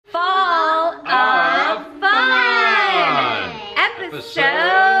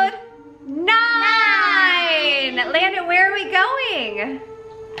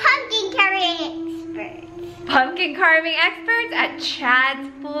carving experts at Chad's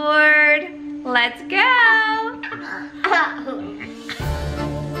board. Let's go.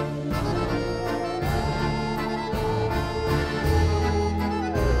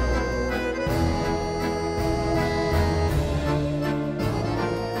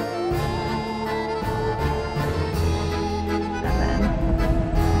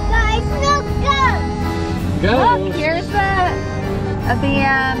 Go. Look, here's the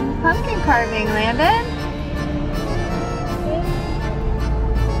pumpkin carving, Landon.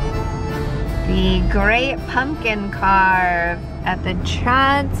 The Great Pumpkin Carve at the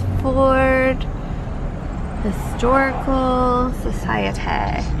Chad's Ford Historical Society.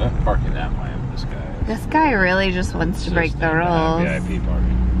 Not parking that way with this guy. This guy really just wants to break the rules. VIP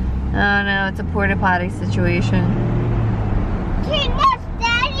parking. Oh no, it's a porta potty situation. Okay, look,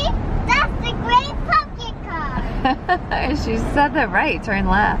 Daddy. That's the Great Pumpkin Carve. She said that right. Turn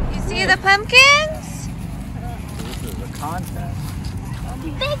left. You see the pumpkins? This is a contest.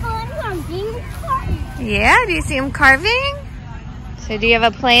 Big ones are being carved. Yeah, do you see them carving? So do you have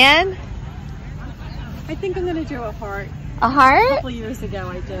a plan? I think I'm gonna do a heart. A A heart? couple years ago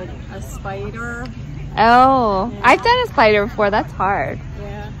I did a spider. Oh, Yeah. I've done a spider before. That's hard.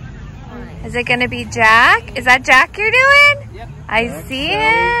 Yeah. Is it gonna be Jack? Is that Jack you're doing? Yep. I see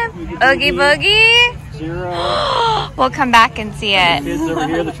him. Oogie boogie. 0. We'll come back and see it. Kids over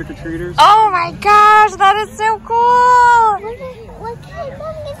here, the trick-or-treaters. Oh my gosh, that is so cool. What kind of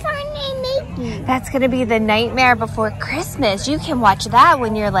pumpkins are they making? That's gonna be The Nightmare Before Christmas. You can watch that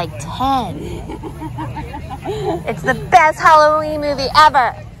when you're like 10. It's the best Halloween movie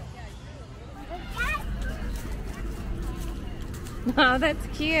ever. Oh, that's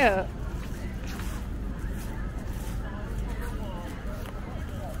cute.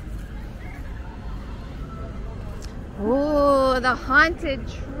 Ooh, the haunted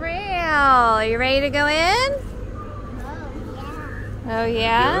trail. Are you ready to go in? Oh,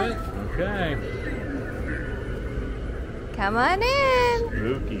 yeah? Do it? Okay. Come on in.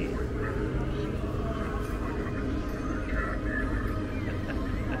 Spooky.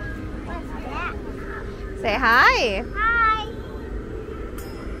 Say hi. Hi.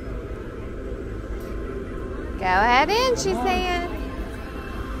 Go ahead in, she's saying.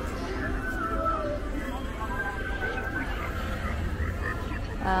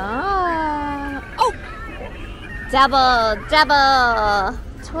 Oh. Double, double.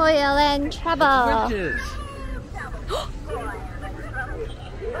 Toil and trouble. Witches.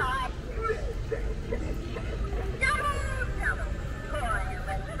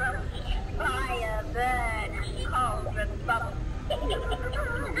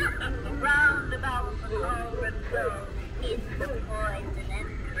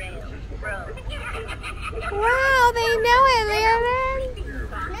 Wow, they know it, Landon.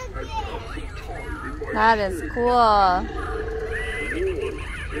 That is cool.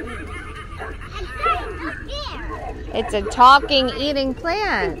 It's a talking, eating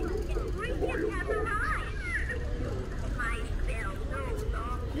plant. Look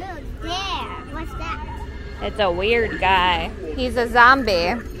there. What's that? It's a weird guy. He's a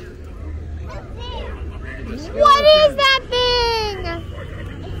zombie. Look there. What is that thing?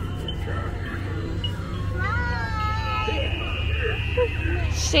 Hi.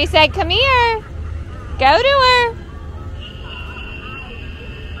 She said, come here. Go to her.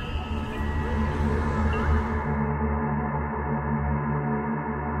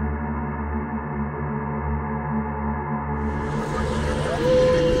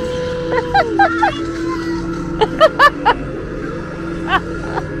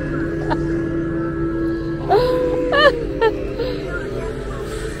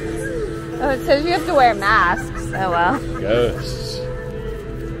 Oh, it says you have to wear masks. Oh well. Ghosts.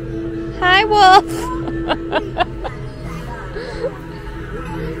 Hi, Wolf.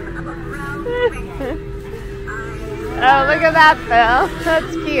 Oh, look at that, Phil.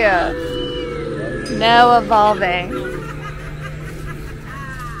 That's cute. No evolving.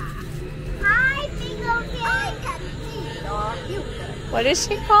 Hi, big old What does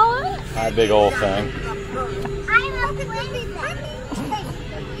she call it? Hi, big old thing. I'm a princess.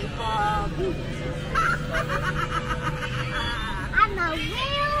 I'm a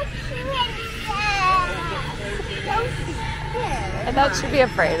real princess. I thought she'd be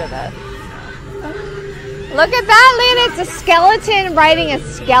afraid of it. Look at that, Lynn. It's a skeleton riding a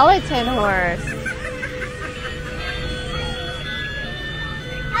skeleton horse.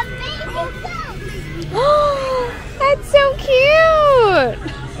 A baby goat. Oh, that's so cute.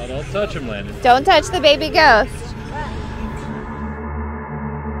 Oh, don't touch him, Landon. Don't touch the baby ghost.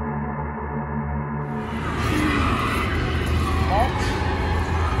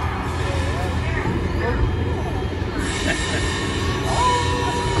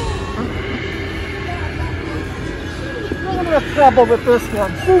 get trouble with this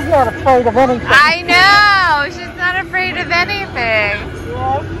one. She's not afraid of anything. I know. She's not afraid of anything.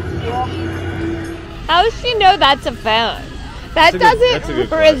 How does she know that's a phone? That That's a doesn't good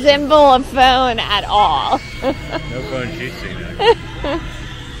question. resemble a phone at all. No phone she's seen it.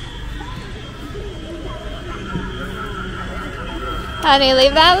 Honey,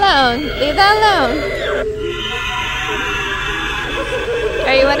 leave that alone. Leave that alone.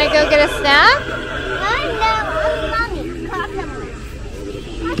 Are you want to go get a snack?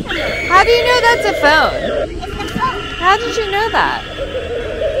 How do you know that's a phone? How did you know that?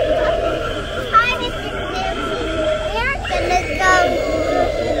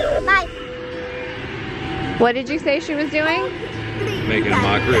 What did you say she was doing? Making a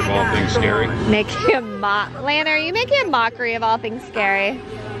mockery of all things scary. Making a Lana, are you making a mockery of all things scary? A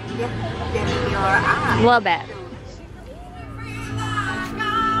little bit. What's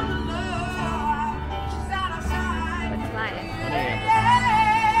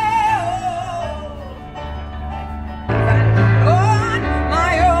mine?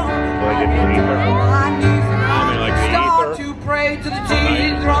 Like an ether. I mean, like the ether. To pray to the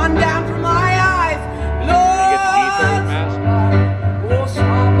tears run down from my eyes. You get the ether mask. Oh,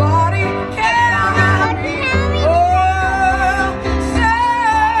 somebody can me. Oh,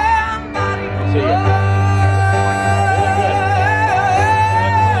 somebody. See ya.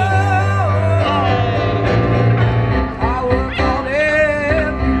 I work on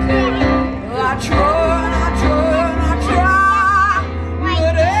everything. I try and I try and I try.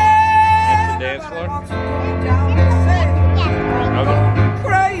 But That's the dance floor.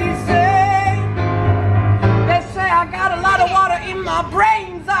 My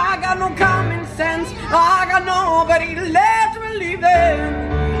brains, I got no common sense. I got nobody left to believe in.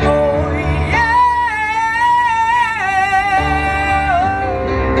 Oh yeah.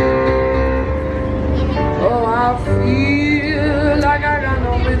 Oh, I feel like I got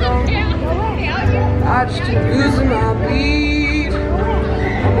no rhythm. I just keep losing my beat.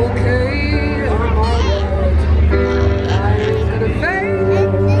 I'm okay, I'm alright. I ain't gonna fade.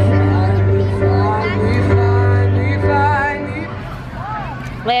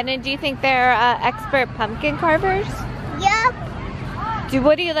 Landon, do you think they're expert pumpkin carvers? Yep.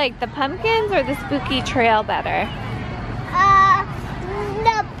 What do you like, the pumpkins or the spooky trail better?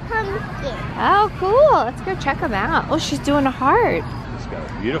 The pumpkin. Oh, cool. Let's go check them out. Oh, she's doing a heart. It's got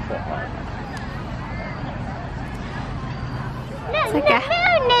a beautiful heart. Look, like the a-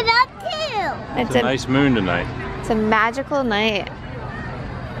 moon is up too. It's a nice moon tonight. It's a magical night.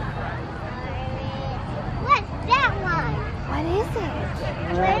 What's that one? What is it?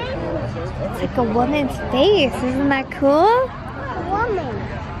 It's like a woman's face. Isn't that cool? A woman.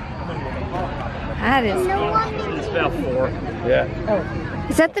 That is. The woman. It's about 4. Yeah.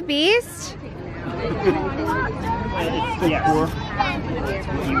 Is that the beast?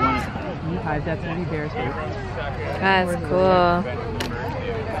 That's cool.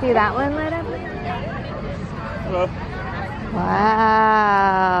 See that one lit up?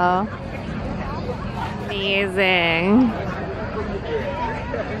 Wow. Amazing.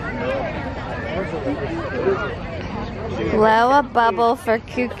 Blow a bubble for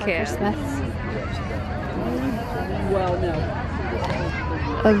Cuckoo.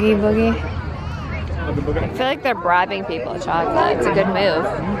 Boogie boogie. I feel like they're bribing people with chocolate. It's a good move.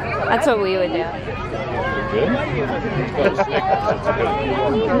 That's what we would do.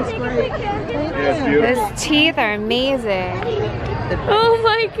 His teeth are amazing. Oh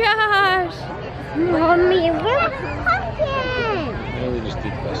my gosh. Mommy, where's the pumpkin? They just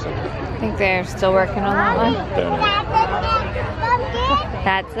did this. I think they're still working on that one.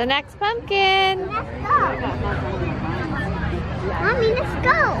 That's the next pumpkin. That's the next pumpkin. Let's go. Mommy, let's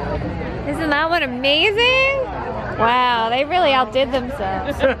go. Isn't that one amazing? Wow, they really outdid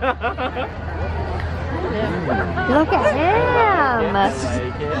themselves. Look at him.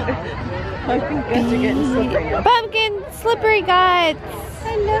 Pumpkin slippery guts.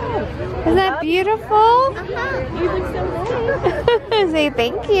 I know. Isn't that beautiful? Say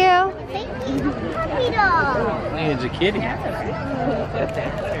thank you. Thank you. Puppy dog. It's a kitty. Is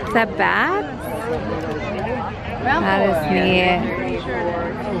that bad? That is neat.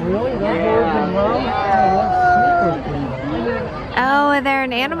 Oh, they're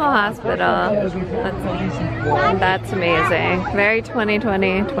an animal hospital. That's amazing. Very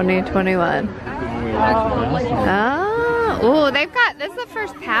 2020, 2021. Oh, they've got, this is the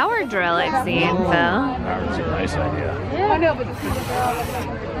first power drill I've seen, Phil. That's a nice idea. I know, but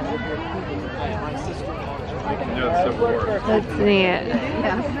That's neat.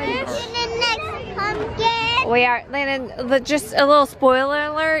 The next pumpkin. We are, Landon, just a little spoiler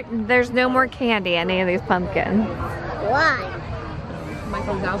alert, there's no more candy in any of these pumpkins. Why?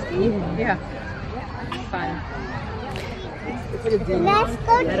 Michael Zowski? Yeah. Fun. Let's go to the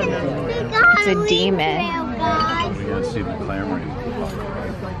It's a demon. We gotta see the clamoring.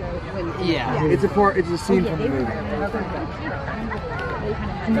 Yeah. It's a scene from the movie.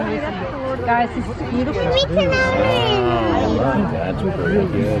 Guys, this is beautiful. Me too. That's pretty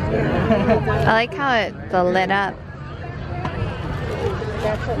good there. I like how it's lit up.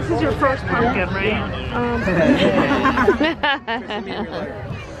 This is your first pumpkin, right?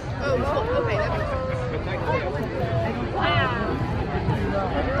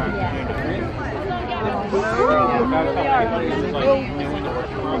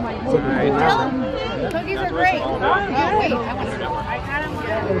 Cookies are great.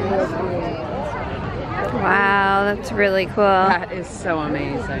 Wow, that's really cool. That is so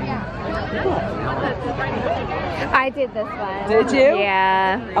amazing. I did this one. Did you?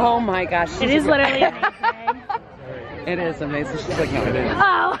 Yeah. Oh my gosh. It is literally amazing. It is amazing. She's like, no, it is.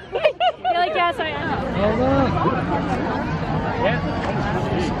 Oh. You're like, yes, I am.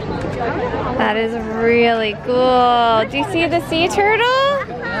 That is really cool. Do you see the sea turtle?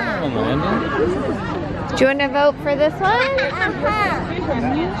 Do you want to vote for this one?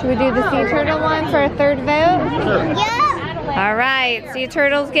 Should we do the sea turtle one for a third vote? Yeah. All right, sea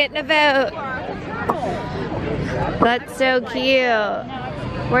turtle's getting a vote. That's so cute.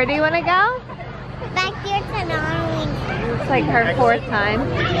 Where do you want to go? Back here to Norway. It's like her 4th time.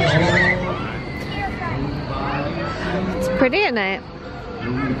 It's pretty at night.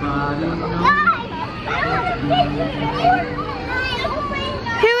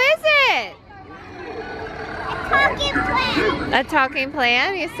 Who is it? Talking plant. A talking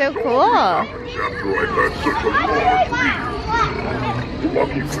plant? He's so cool.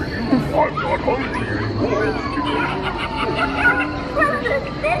 Lucky for you, I'm not hungry.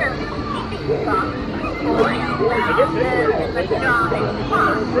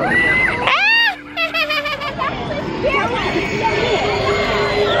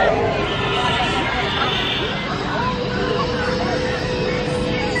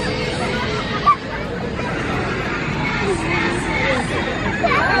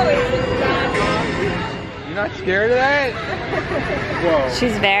 You're not scared of that? Whoa.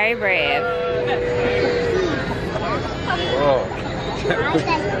 She's very brave. Whoa.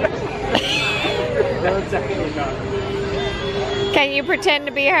 Can you pretend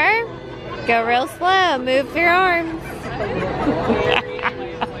to be her? Go real slow. Move your arms.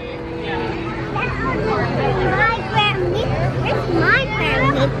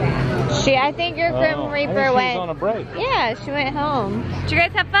 I think your Grim Reaper went. On a break. Yeah, she went home. Did you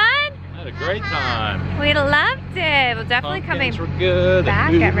guys have fun? Had a great time. We loved it. We'll definitely Pumpkins coming were good.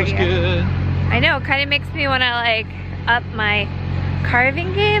 back The food every was year. good. I know, it kind of makes me want to like up my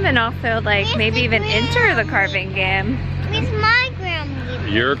carving game and also like maybe even enter the carving game. Where's my Grim Reaper?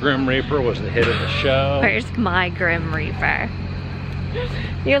 Your Grim Reaper was the hit of the show. Where's my Grim Reaper?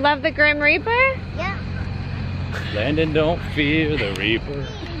 You love the Grim Reaper? Yeah. Landon, don't fear the Reaper.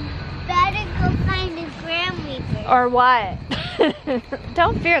 Better go find the Grim Reaper. Or what?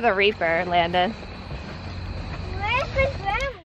 Don't fear the Reaper, Landon.